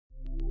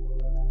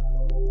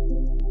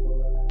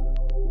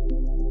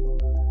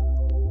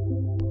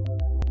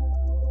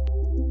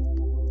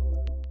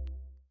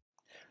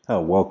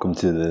Welcome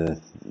to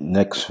the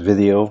next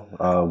video.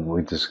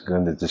 We're just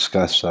going to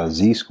discuss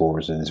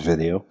z-scores in this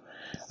video.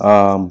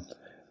 Um,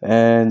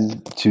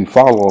 and to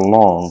follow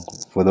along,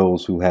 for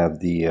those who have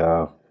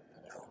the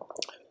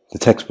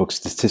textbook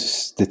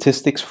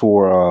statistics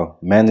for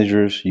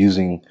managers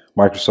using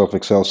Microsoft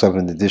Excel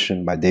 7th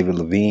edition by David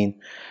Levine,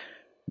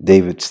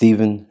 David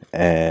Stephen,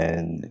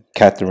 and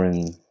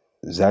Catherine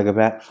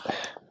Zagabat.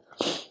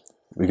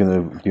 We're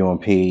going to be on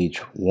page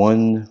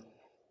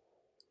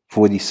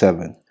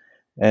 147.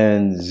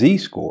 And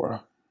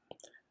z-score,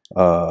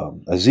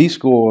 the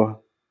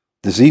z-score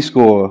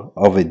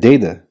of a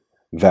data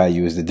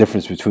value is the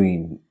difference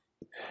between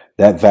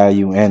that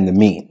value and the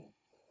mean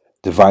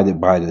divided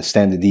by the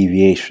standard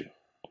deviation.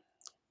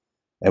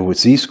 And with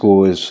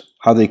z-scores,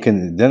 how they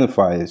can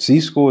identify it,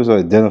 z-scores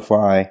are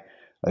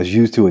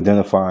used to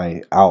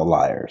identify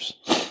outliers.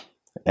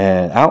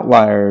 And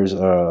outliers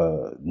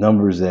are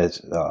numbers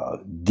that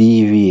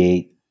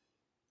deviate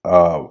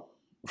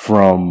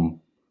from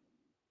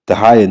the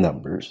higher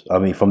numbers,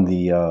 from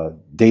the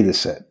data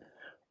set.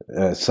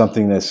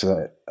 Something that's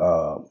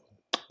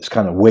is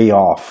kind of way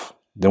off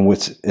than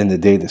what's in the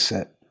data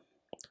set.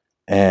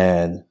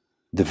 And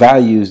the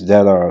values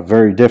that are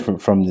very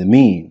different from the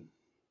mean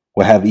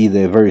will have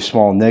either very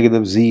small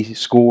negative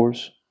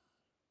z-scores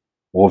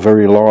or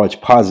very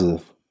large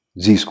positive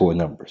z-score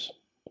numbers.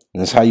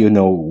 And that's how you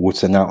know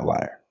what's an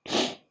outlier.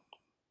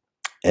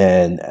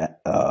 And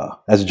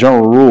as a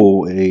general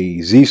rule,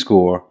 a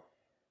z-score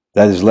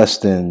that is less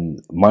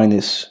than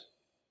minus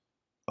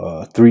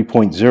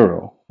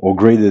 3.0 or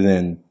greater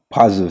than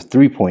positive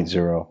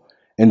 3.0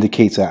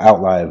 indicates an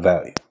outlier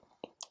value.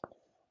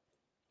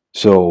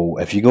 So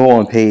if you go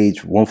on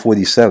page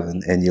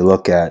 147 and you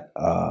look at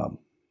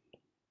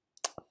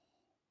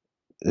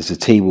it's a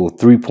table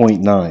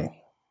 3.9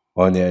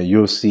 on there,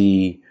 you'll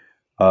see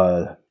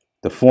the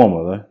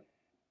formula,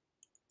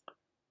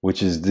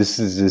 which is this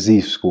is the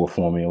z-score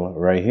formula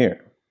right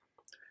here.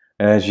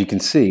 And as you can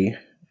see,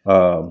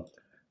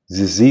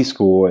 the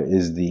z-score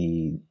is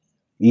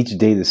each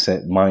data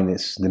set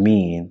minus the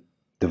mean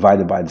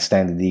divided by the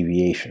standard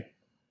deviation.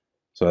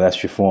 So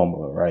that's your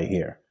formula right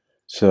here.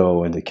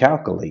 So, and to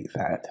calculate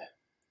that,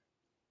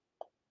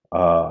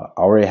 I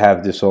already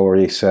have this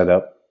already set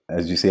up.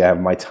 As you see, I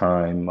have my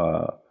time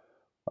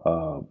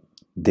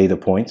data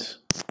points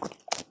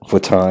for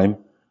time,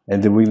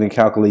 and then we can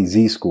calculate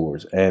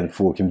z-scores. And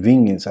for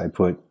convenience, I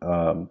put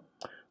the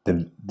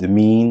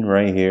mean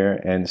right here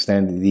and the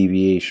standard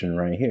deviation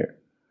right here.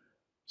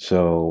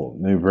 So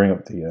let me bring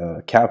up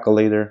the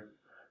calculator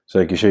so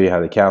I can show you how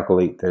to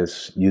calculate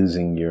this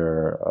using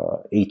your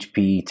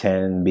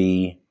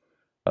HP10BII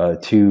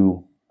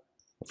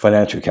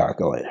financial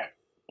calculator.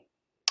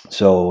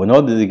 So in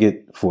order to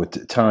get for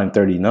time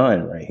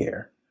 39 right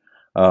here,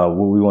 what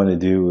we want to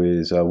do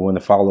is we want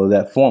to follow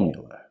that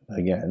formula.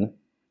 Again,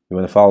 we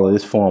want to follow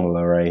this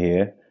formula right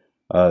here.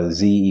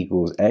 Z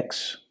equals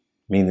X,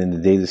 meaning the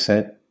data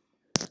set,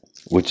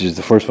 which is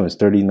the first one is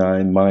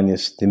 39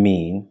 minus the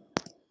mean,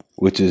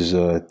 which is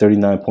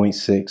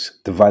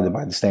 39.6 divided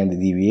by the standard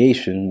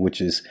deviation,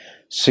 which is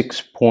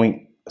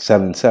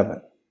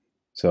 6.77.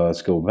 So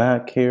let's go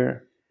back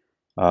here.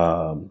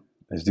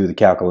 Let's do the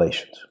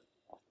calculations.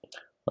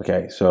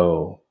 Okay,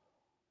 so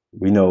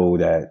we know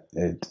that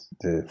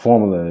the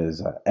formula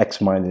is X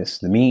minus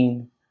the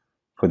mean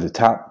for the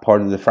top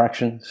part of the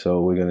fraction. So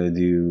we're going to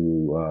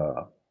do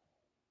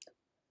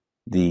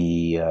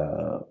the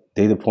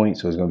data point.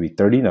 So it's going to be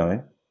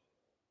 39.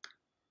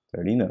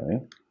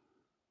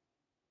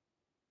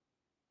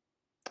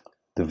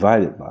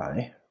 Divided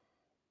by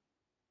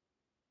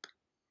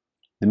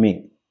the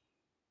mean.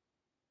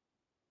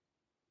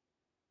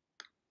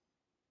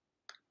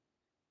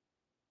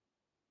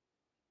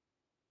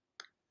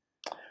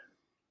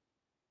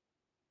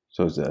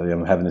 So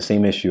I'm having the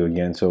same issue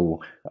again. So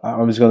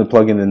I'm just going to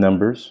plug in the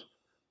numbers.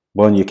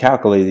 Well, on your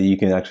calculator, you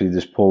can actually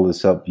just pull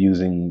this up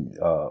using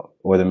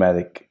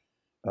automatic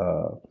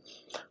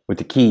with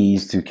the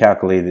keys to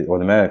calculate it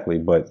automatically.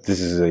 But this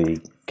is a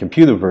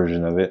computer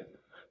version of it.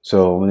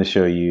 So I'm going to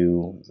show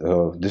you,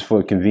 just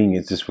for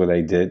convenience, this is what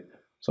I did.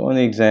 So on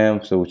the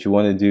exam, so what you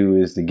want to do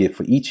is to get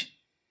for each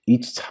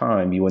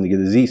time you want to get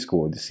a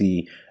z-score to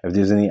see if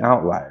there's any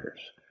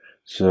outliers.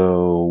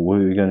 So what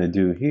we're going to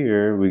do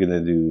here, we're going to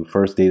do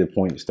first data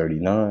point is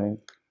 39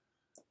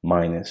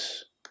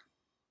 minus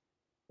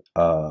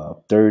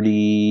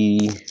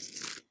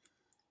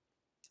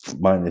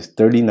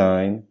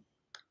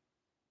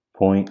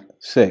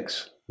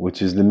 39.6,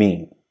 which is the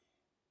mean.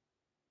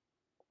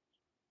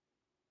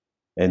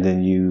 And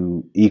then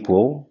you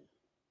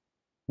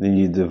then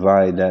you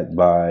divide that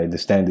by the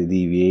standard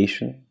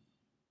deviation,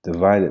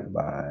 divided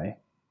by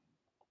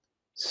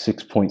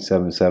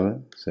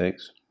 6.77,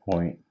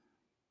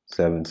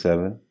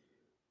 6.77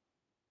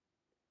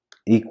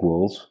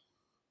 equals,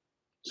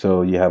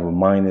 so you have a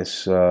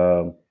minus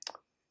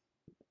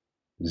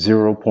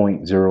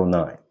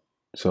 0.09.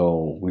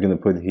 So we're going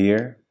to put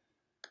here,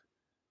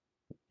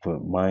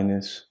 put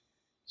minus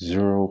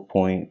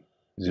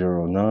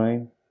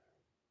 0.09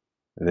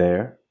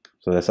 there.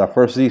 So that's our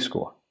first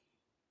z-score.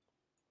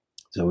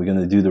 So we're going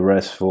to do the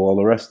rest for all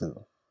the rest of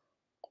them.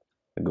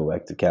 I go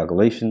back to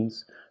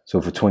calculations.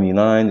 So for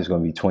 29, it's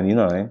going to be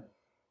 29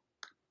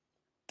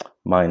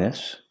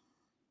 minus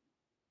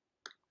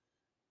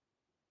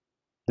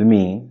the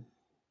mean,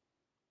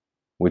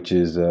 which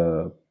is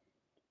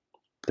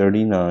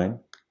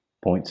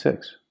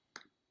 39.6.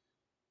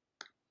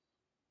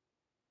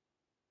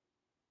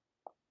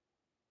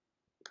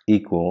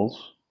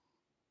 Equals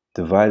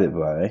divided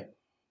by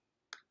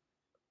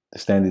the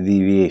standard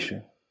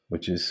deviation,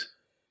 which is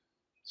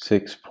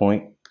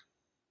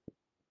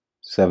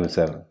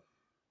 6.77,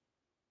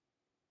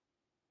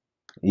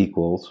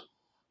 equals,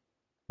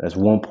 that's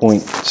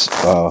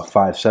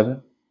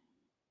 1.57.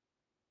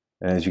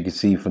 And as you can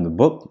see from the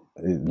book,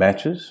 it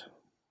matches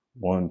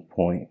 1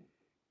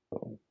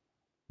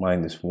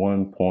 minus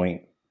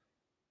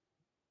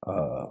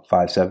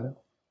 1.57.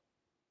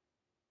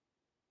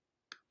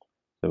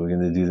 So we're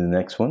going to do the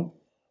next one,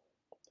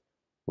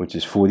 which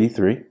is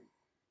 43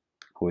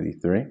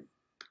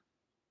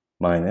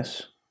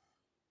 minus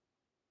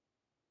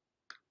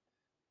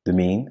the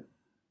mean,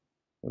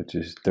 which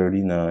is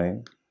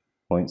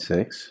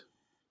 39.6,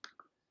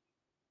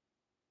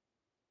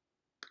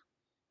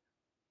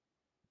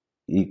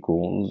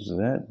 equals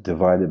that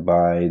divided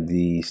by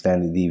the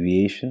standard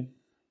deviation,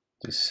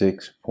 which is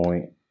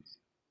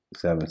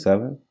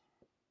 6.77,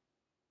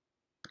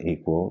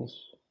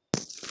 equals,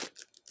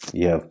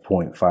 you have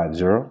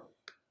 0.50,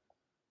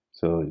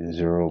 so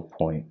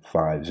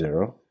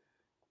 0.50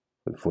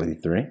 for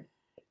 43.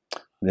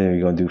 Then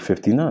you're going to do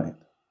 59.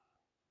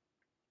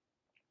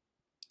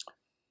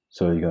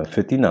 So you're going to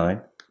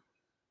 59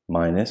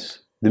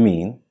 minus the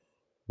mean,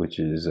 which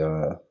is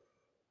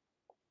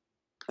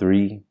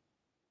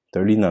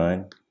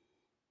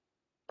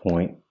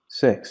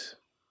 339.6.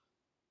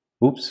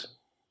 Oops,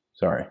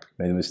 sorry,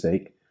 made a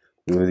mistake.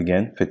 Do it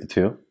again.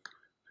 52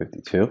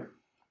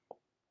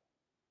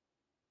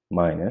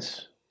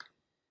 minus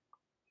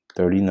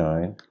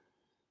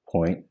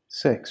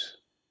 39.6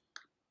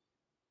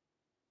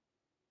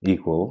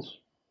 equals,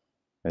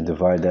 and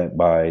divide that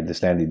by the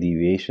standard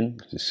deviation,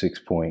 which is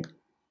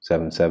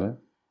 6.77,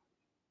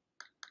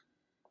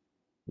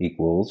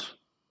 equals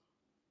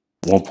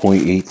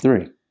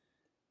 1.83.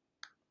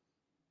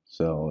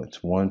 So it's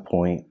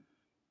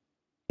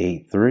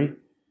 1.83.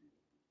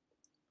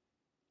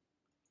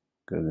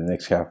 Go to the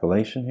next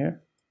calculation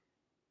here.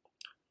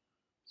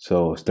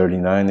 So it's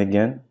 39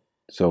 again.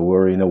 So we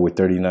already know what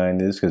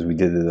 39 is because we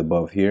did it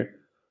above here.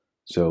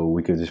 So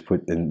we could just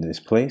put in this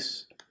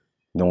place,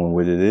 knowing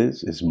what it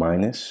is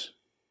minus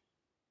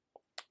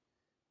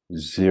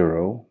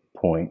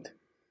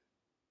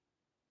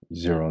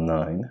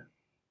 0.09.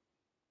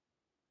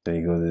 Then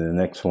you go to the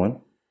next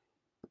one,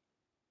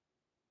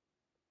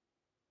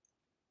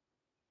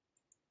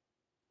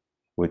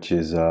 which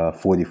is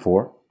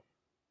 44.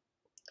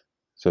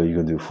 So you're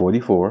going to do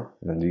 44,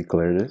 and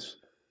declare this,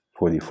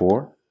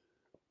 44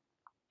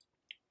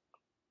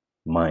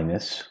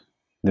 minus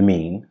the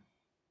mean,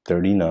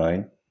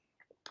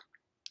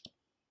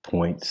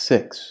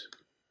 39.6,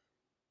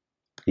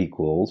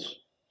 equals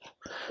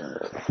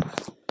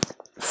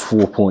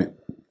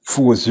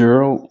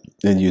 4.40,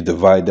 and you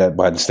divide that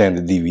by the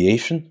standard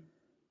deviation,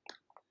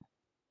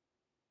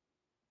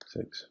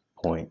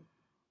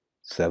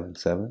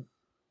 6.77,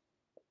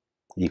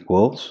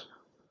 equals,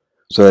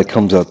 so that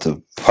comes out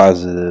to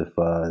positive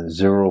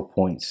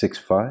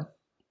 0.65.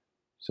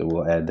 So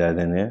we'll add that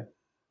in there,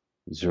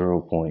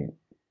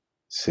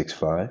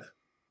 0.65.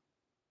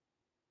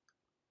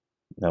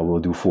 Now we'll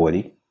do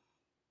 40.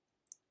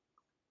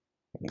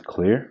 And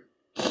clear.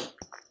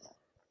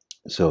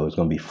 So it's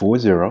going to be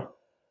 40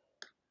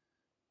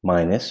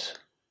 minus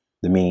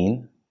the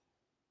mean,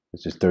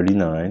 which is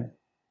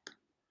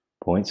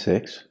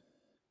 39.6,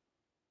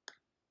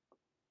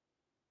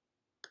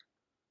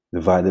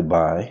 divided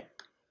by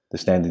the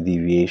standard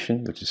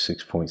deviation, which is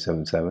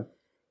 6.77.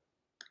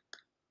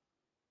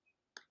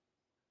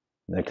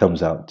 That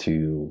comes out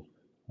to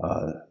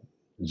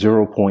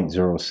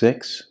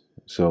 0.06.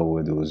 So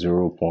we'll do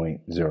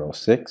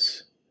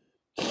 0.06.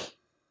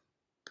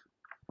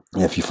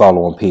 And if you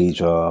follow on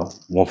page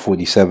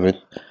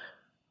 147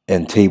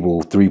 and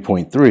table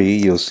 3.3,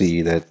 you'll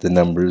see that the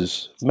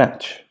numbers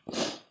match.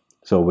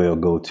 So we'll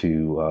go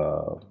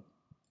to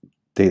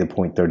data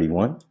point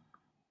 31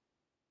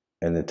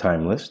 and the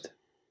time list.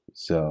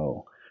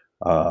 So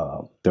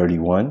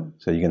 31,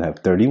 so you're going to have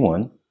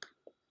 31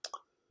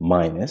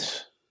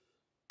 minus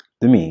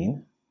the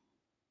mean,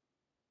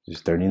 which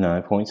is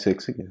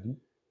 39.6 again,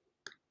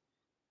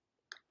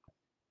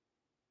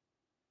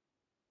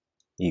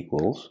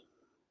 equals,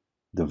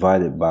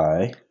 divided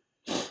by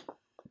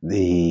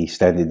the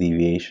standard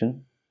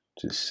deviation,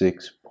 which is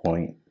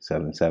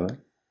 6.77,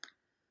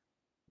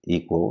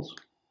 equals,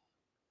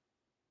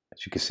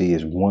 as you can see,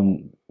 is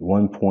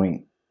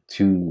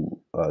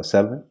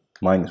 1.27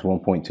 minus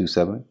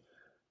 1.27.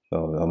 So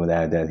I'm going to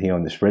add that here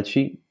on the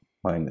spreadsheet,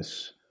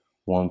 minus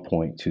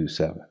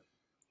 1.27.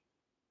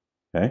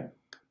 Okay.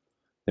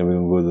 Then we're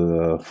going to go to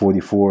the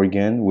 44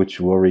 again, which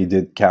we already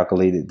did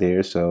calculate it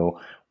there. So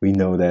we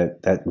know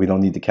that we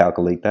don't need to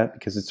calculate that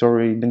because it's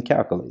already been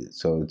calculated.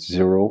 So it's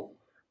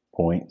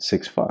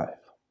 0.65.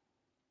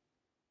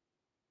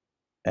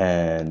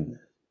 And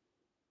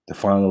the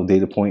final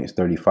data point is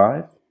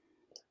 35.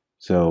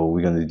 So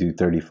we're going to do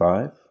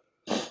 35.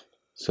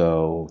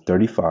 So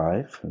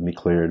 35, let me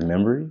clear the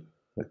memory.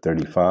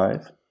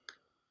 35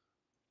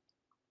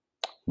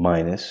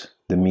 minus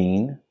the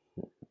mean,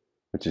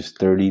 which is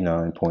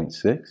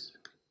 39.6,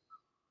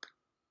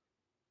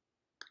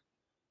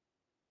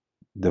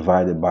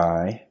 divided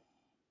by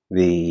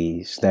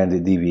the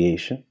standard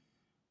deviation,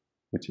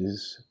 which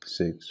is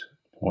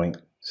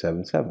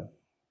 6.77.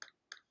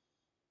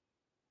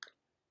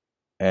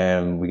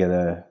 And we get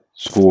a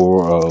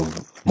score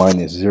of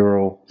minus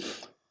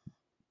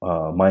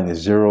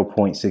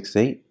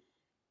 0.68.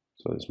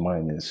 So it's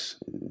minus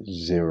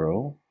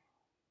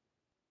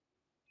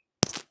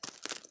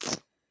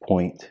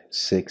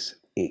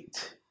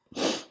 0.68.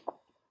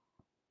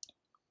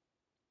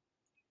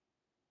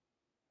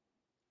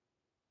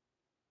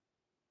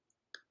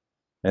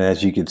 And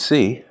as you can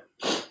see,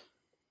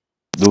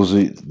 those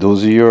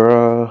are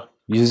your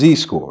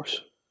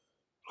z-scores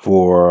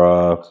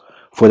for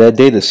that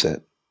data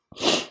set.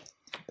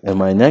 In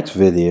my next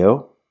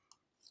video,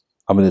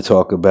 I'm going to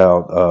talk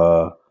about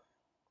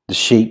the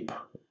shape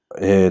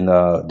and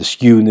the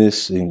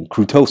skewness and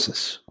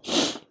kurtosis,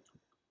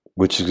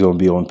 which is going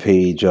to be on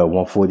page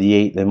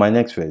 148 in my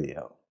next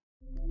video.